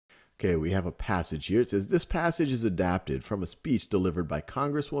Okay, we have a passage here. It says, this passage is adapted from a speech delivered by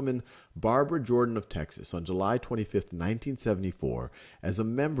Congresswoman Barbara Jordan of Texas on July 25th, 1974, as a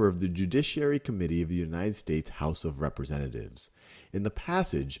member of the Judiciary Committee of the United States House of Representatives. In the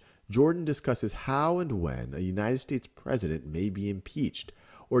passage, Jordan discusses how and when a United States president may be impeached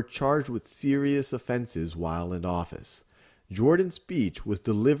or charged with serious offenses while in office. Jordan's speech was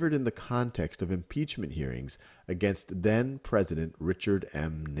delivered in the context of impeachment hearings against then-President Richard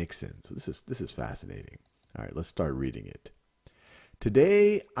M. Nixon. So this is fascinating. All right, let's start reading it.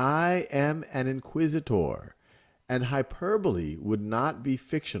 Today I am an inquisitor, and hyperbole would not be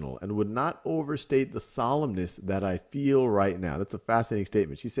fictional and would not overstate the solemnness that I feel right now. That's a fascinating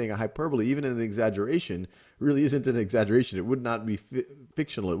statement. She's saying a hyperbole, even an exaggeration, really isn't an exaggeration. It would not be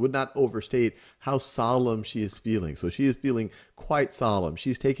fictional. It would not overstate how solemn she is feeling. So she is feeling quite solemn.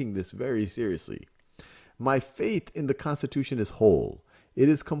 She's taking this very seriously. My faith in the Constitution is whole. It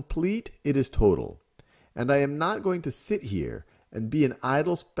is complete. It is total. And I am not going to sit here and be an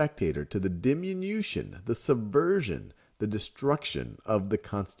idle spectator to the diminution, the subversion, the destruction of the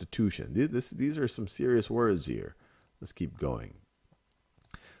Constitution. These are some serious words here. Let's keep going.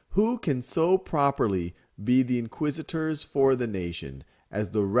 Who can so properly be the inquisitors for the nation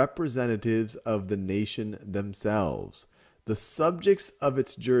as the representatives of the nation themselves? The subjects of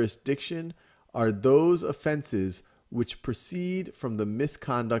its jurisdiction are those offenses which proceed from the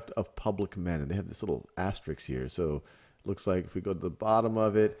misconduct of public men. And they have this little asterisk here. So looks like if we go to the bottom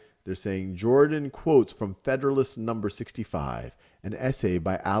of it, they're saying Jordan quotes from Federalist number 65, an essay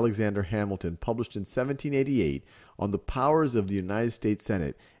by Alexander Hamilton published in 1788 on the powers of the United States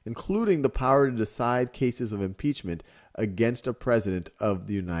Senate, including the power to decide cases of impeachment against a president of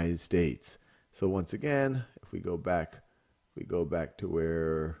the United States. So once again, if we go back to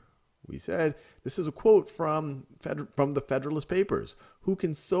where we said, this is a quote from the Federalist Papers. Who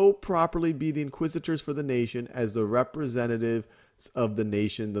can so properly be the inquisitors for the nation as the representatives of the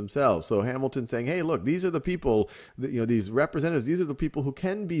nation themselves? So Hamilton saying, hey, look, these are the people, these representatives, these are the people who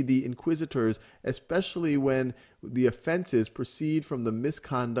can be the inquisitors, especially when the offenses proceed from the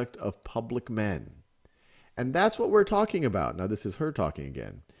misconduct of public men. And that's what we're talking about. Now, this is her talking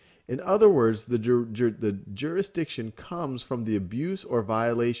again. In other words, the jurisdiction comes from the abuse or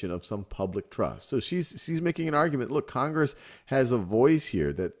violation of some public trust. So she's making an argument. Look, Congress has a voice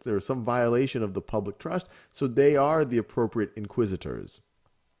here that there's some violation of the public trust, so they are the appropriate inquisitors.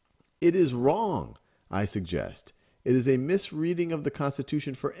 It is wrong, I suggest. It is a misreading of the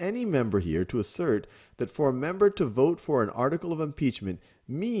Constitution for any member here to assert that for a member to vote for an article of impeachment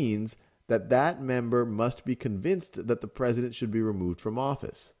means that that member must be convinced that the president should be removed from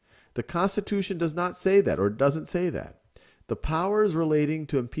office. The Constitution does not say that, or doesn't say that. The powers relating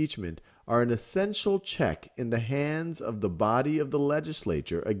to impeachment are an essential check in the hands of the body of the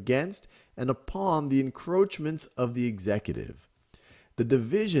legislature against and upon the encroachments of the executive. The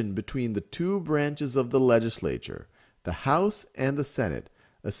division between the two branches of the legislature, the House and the Senate,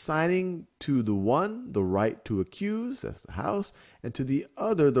 assigning to the one the right to accuse, that's the House, and to the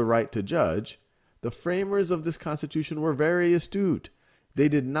other the right to judge, the framers of this Constitution were very astute. They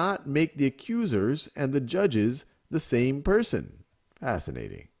did not make the accusers and the judges the same person.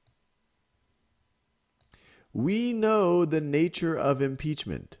 Fascinating. We know the nature of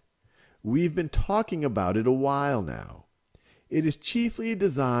impeachment. We've been talking about it a while now. It is chiefly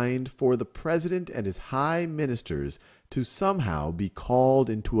designed for the president and his high ministers to somehow be called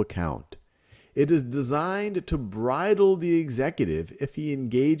into account. It is designed to bridle the executive if he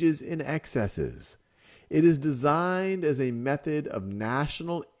engages in excesses. It is designed as a method of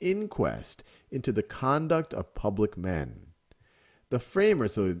national inquest into the conduct of public men. The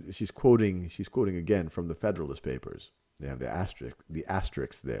framers, so she's quoting again from the Federalist Papers. They have the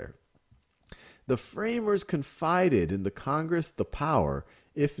asterisks there. The framers confided in the Congress the power,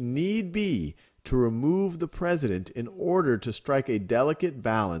 if need be, to remove the president in order to strike a delicate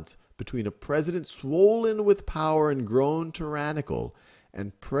balance between a president swollen with power and grown tyrannical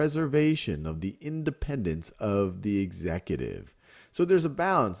and preservation of the independence of the executive. So there's a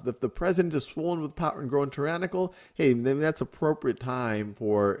balance. If the president is swollen with power and grown tyrannical, hey, then that's appropriate time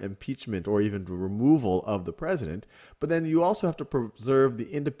for impeachment or even removal of the president. But then you also have to preserve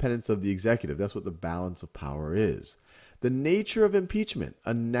the independence of the executive. That's what the balance of power is. The nature of impeachment,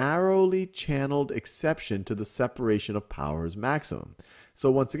 a narrowly channeled exception to the separation of powers maximum.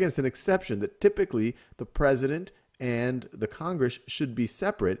 So once again, it's an exception that typically the president and the Congress should be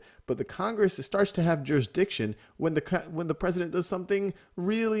separate, but the Congress starts to have jurisdiction when the president does something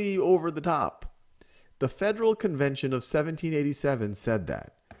really over the top. The Federal Convention of 1787 said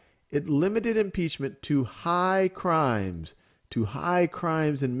that. It limited impeachment to high crimes, to high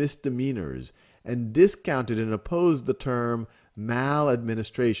crimes and misdemeanors and discounted and opposed the term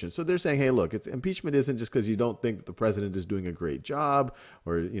maladministration. So they're saying, hey, look, impeachment isn't just because you don't think that the president is doing a great job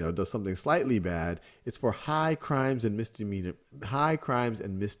or does something slightly bad. It's for high crimes and misdemeanors.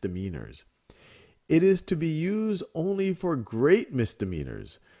 It is to be used only for great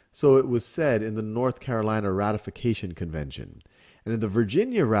misdemeanors. So it was said in the North Carolina Ratification Convention. And in the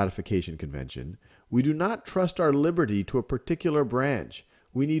Virginia Ratification Convention, we do not trust our liberty to a particular branch.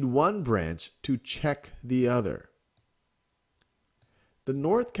 We need one branch to check the other. The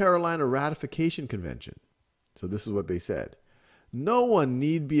North Carolina Ratification Convention, so this is what they said: no one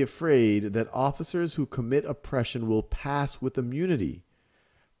need be afraid that officers who commit oppression will pass with immunity.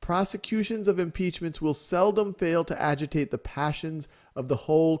 Prosecutions of impeachments will seldom fail to agitate the passions of the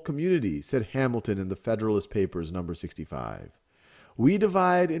whole community, said Hamilton in the Federalist Papers, number 65. We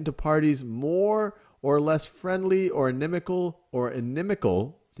divide into parties more or less friendly or inimical, I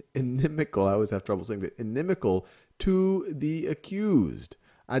always have trouble saying that, inimical to the accused.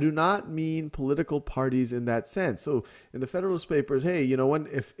 I do not mean political parties in that sense. So in the Federalist Papers, hey,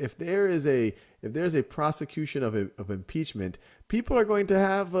 if there's a prosecution of impeachment, people are going to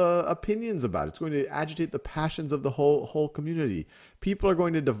have opinions about it. It's going to agitate the passions of the whole community. People are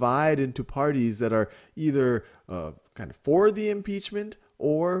going to divide into parties that are either kind of for the impeachment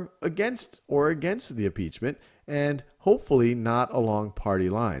or against the impeachment, and hopefully not along party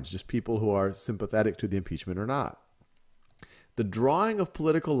lines, just people who are sympathetic to the impeachment or not. The drawing of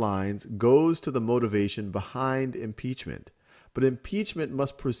political lines goes to the motivation behind impeachment, but impeachment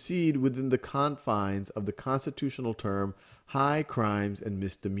must proceed within the confines of the constitutional term high crimes and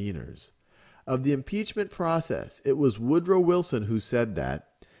misdemeanors. Of the impeachment process, it was Woodrow Wilson who said that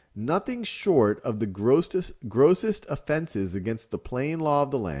nothing short of the grossest offenses against the plain law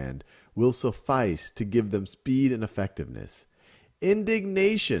of the land will suffice to give them speed and effectiveness.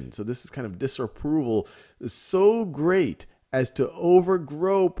 Indignation, so this is kind of disapproval, is so great as to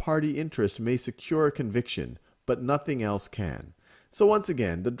overgrow party interest may secure a conviction, but nothing else can. So once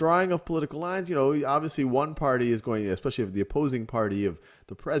again, the drawing of political lines, obviously one party is going, especially if the opposing party of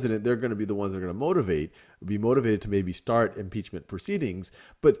the president, they're going to be the ones that are going to be motivated to maybe start impeachment proceedings.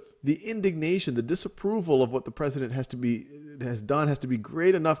 But the indignation, the disapproval of what the president has to be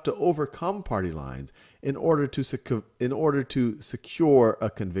great enough to overcome party lines in order to secure a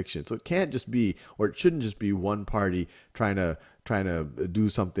conviction. So it can't just be, or it shouldn't just be, one party trying to do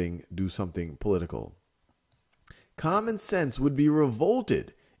something political. Common sense would be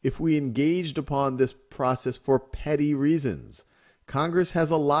revolted if we engaged upon this process for petty reasons. Congress has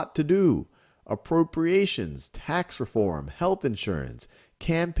a lot to do: appropriations, tax reform, health insurance,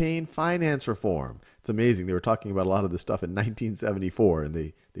 campaign finance reform. It's amazing. They were talking about a lot of this stuff in 1974, and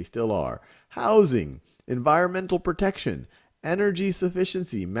they still are. Housing, environmental protection, energy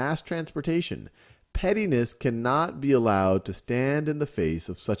sufficiency, mass transportation. Pettiness cannot be allowed to stand in the face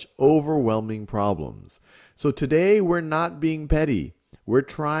of such overwhelming problems. So today we're not being petty. We're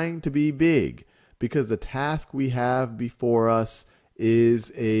trying to be big because the task we have before us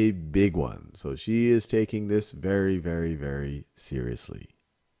is a big one. So she is taking this very, very, very seriously.